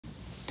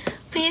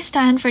Please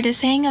stand for the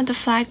saying of the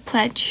flag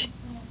pledge.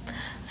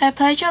 I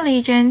pledge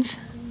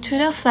allegiance to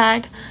the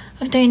flag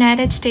of the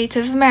United States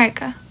of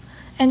America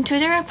and to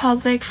the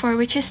republic for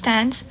which it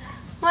stands,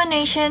 one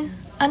nation,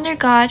 under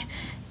God,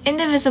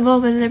 indivisible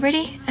with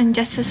liberty and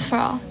justice for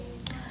all.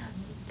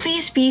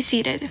 Please be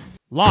seated.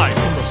 Live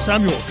from the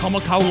Samuel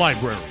Kamakau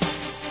Library,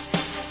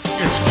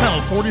 it's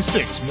Channel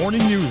 46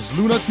 Morning News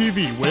Luna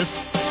TV with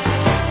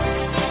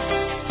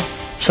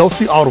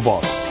Chelsea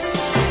Autobot,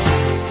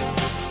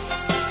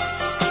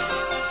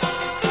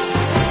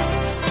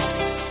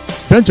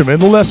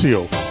 Benjamin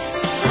Alessio,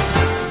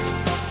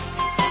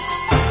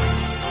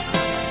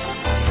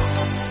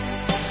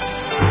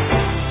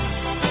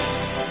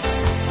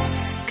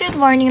 Good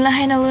morning,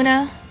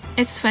 Lahainaluna.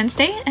 It's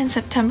Wednesday and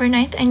September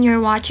 9th, and you're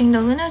watching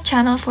the Luna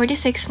Channel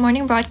 46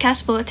 Morning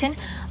Broadcast Bulletin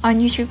on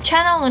YouTube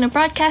channel Luna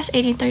Broadcast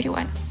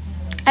 1831.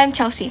 I'm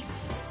Chelsea.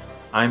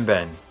 I'm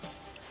Ben.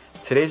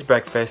 Today's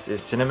breakfast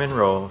is cinnamon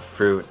roll,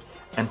 fruit,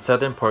 and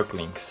southern pork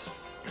links.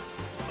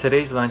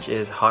 Today's lunch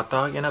is hot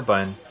dog in a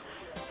bun,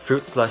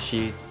 fruit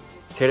slushy,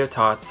 tater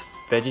tots,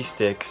 veggie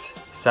sticks,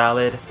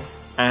 salad,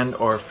 and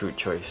or fruit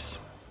choice.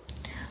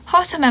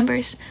 HOSA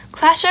members,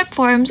 class rep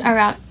forms are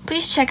out.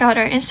 Please check out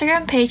our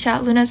Instagram page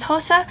at Luna's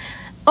HOSA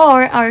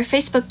or our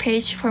Facebook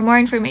page for more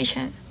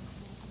information.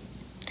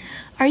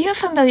 Are you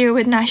familiar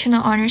with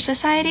National Honor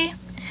Society?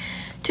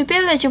 To be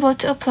eligible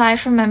to apply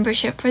for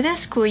membership for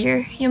this school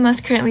year, you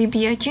must currently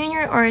be a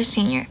junior or a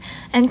senior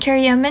and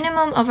carry a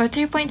minimum of a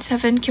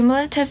 3.7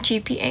 cumulative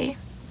GPA.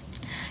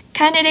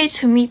 Candidates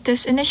who meet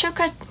this initial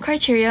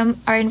criteria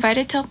are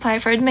invited to apply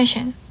for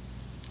admission.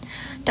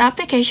 The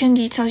application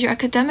details your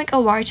academic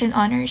awards and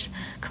honors,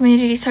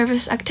 community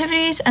service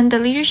activities, and the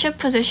leadership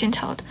positions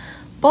held,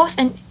 both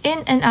in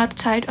and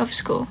outside of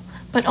school,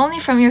 but only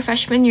from your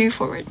freshman year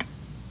forward.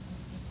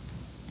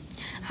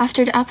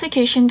 After the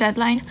application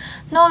deadline,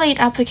 no late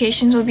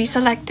applications will be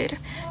selected.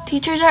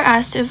 Teachers are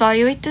asked to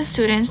evaluate the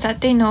students that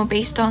they know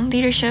based on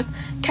leadership,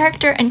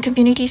 character, and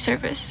community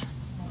service.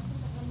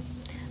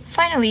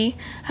 Finally,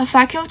 a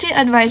faculty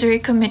advisory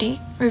committee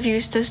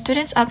reviews the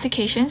students'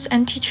 applications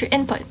and teacher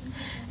input,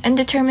 and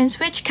determines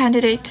which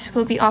candidates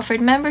will be offered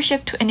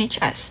membership to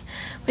NHS,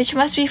 which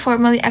must be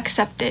formally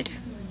accepted.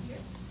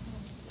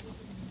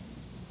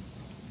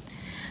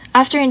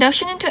 After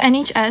induction into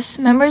NHS,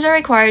 members are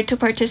required to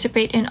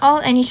participate in all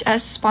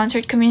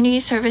NHS-sponsored community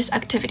service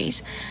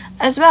activities,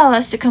 as well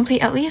as to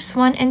complete at least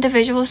one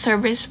individual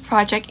service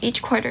project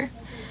each quarter.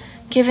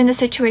 Given the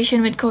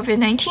situation with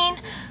COVID-19,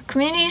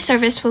 community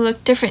service will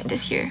look different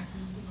this year.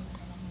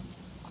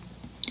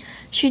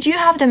 Should you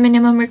have the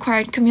minimum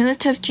required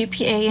cumulative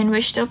GPA and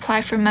wish to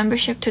apply for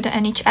membership to the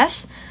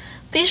NHS,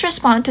 please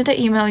respond to the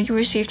email you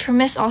received from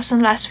Ms.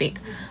 Olson last week,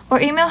 or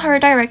email her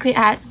directly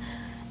at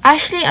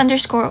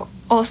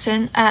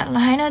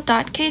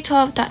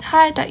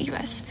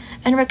ashley_olson@lahaina.k12.hi.us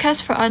and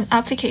request for an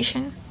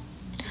application.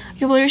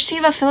 You will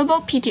receive a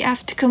fillable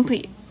PDF to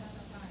complete.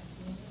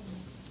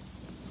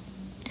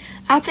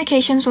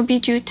 Applications will be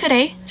due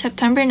today,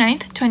 September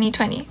 9th,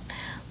 2020.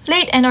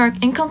 Late and/or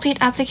incomplete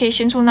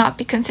applications will not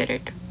be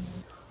considered.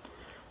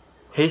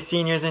 Hey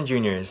seniors and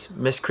juniors,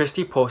 Miss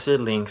Christie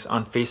posted links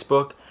on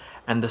Facebook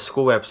and the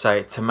school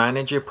website to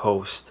manage your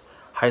post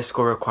high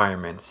school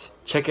requirements.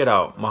 Check it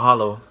out.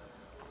 Mahalo.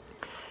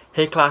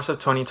 Hey class of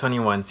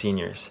 2021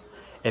 seniors,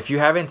 if you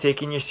haven't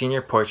taken your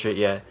senior portrait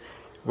yet,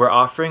 we're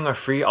offering a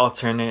free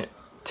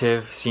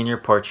alternative senior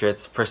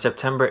portraits for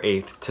September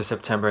 8th to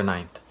September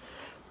 9th.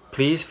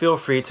 Please feel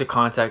free to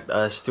contact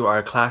us through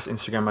our class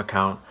Instagram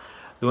account,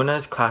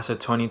 Luna's Class of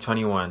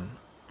 2021,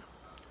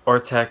 or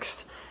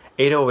text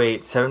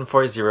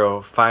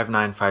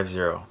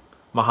 808-740-5950.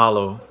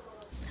 Mahalo.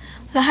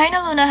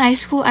 Lahainaluna High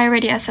School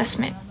iReady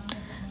Assessment.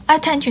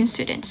 Attention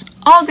students,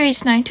 all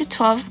grades 9 to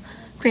 12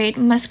 grade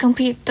must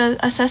complete the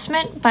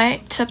assessment by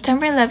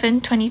September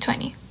 11,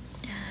 2020.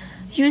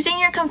 Using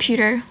your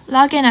computer,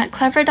 log in at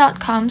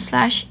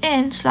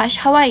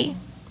clever.com/in/Hawaii.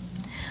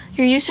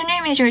 Your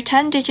username is your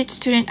 10-digit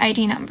student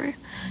ID number.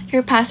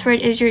 Your password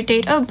is your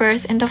date of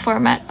birth in the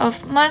format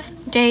of month,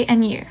 day,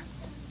 and year.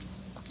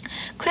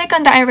 Click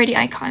on the iReady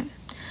icon.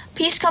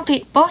 Please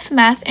complete both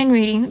math and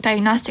reading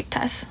diagnostic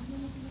tests.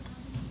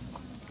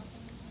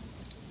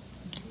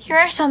 Here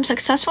are some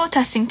successful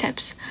testing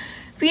tips.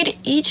 Read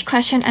each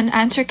question and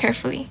answer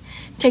carefully.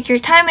 Take your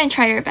time and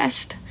try your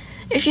best.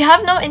 If you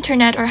have no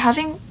internet or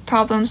having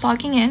problems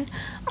logging in,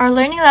 our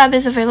Learning Lab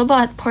is available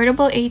at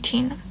Portable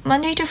 18,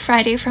 Monday to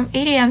Friday from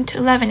 8 a.m. to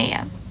 11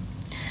 a.m.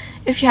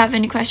 If you have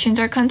any questions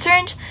or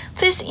concerns,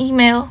 please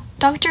email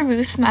Dr.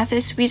 Ruth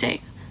Mathis Wiese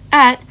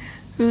at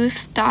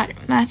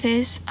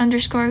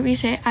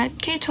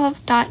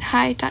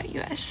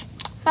ruth.mathis_wiese@k12.hi.us.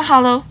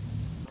 Mahalo!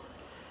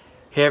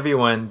 Hey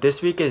everyone,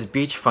 this week is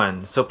beach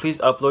fun, so please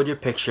upload your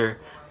picture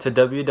to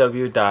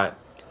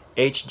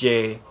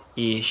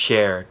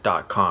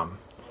www.hjeshare.com.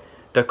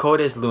 The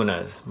code is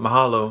LUNAS.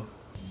 Mahalo!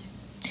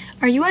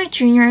 Are you a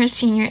junior or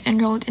senior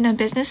enrolled in a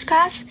business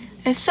class?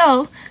 If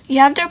so, you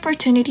have the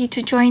opportunity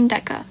to join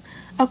DECA,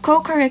 a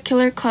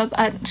co-curricular club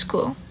at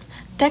school.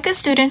 DECA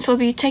students will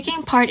be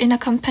taking part in a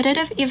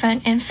competitive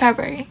event in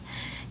February.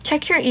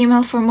 Check your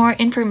email for more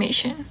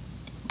information.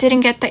 Didn't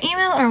get the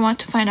email or want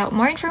to find out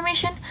more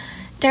information?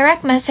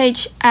 Direct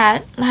message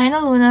at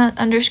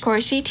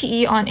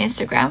Lahainaluna_CTE on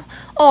Instagram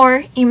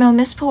or email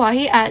Miss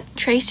Puahi at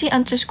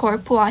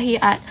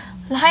Tracy_Puahi at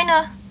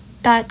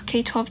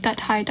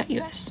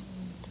lahaina.k12.hi.us.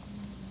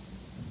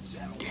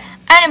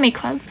 Anime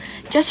Club.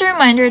 Just a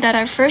reminder that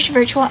our first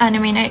virtual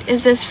anime night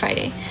is this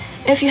Friday.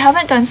 If you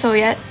haven't done so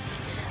yet,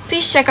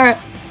 please check out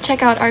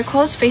our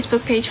closed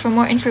Facebook page for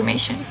more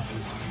information.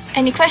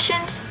 Any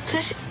questions?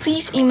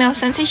 Please email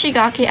Sensei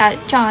Shigaki at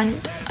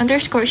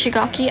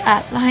john_shigaki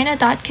at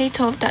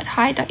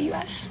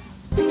lahaina.k12.hi.us.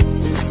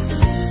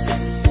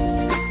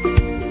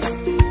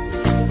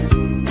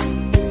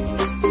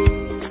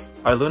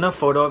 Our Luna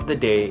photo of the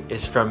day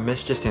is from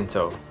Miss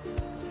Jacinto.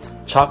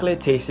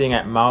 Chocolate tasting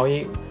at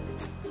Maui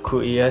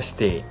Kuia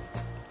State.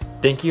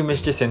 Thank you,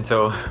 Miss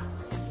Jacinto.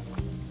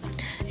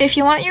 If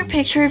you want your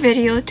picture or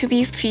video to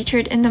be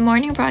featured in the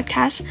morning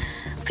broadcast,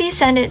 please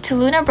send it to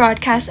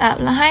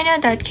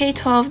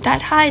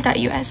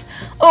lunabroadcast@lahaina.k12.hi.us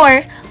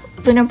or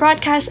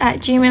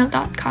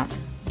lunabroadcast@gmail.com.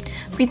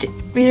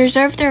 We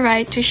reserve the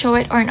right to show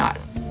it or not.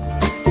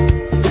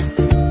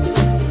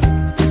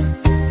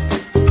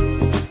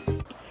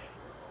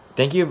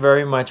 Thank you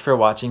very much for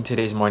watching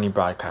today's morning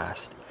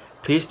broadcast.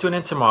 Please tune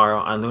in tomorrow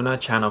on Luna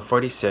Channel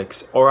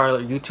 46 or our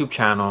YouTube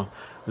channel,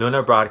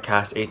 Luna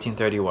Broadcast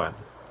 1831.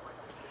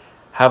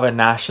 Have a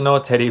National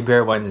Teddy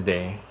Bear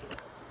Wednesday.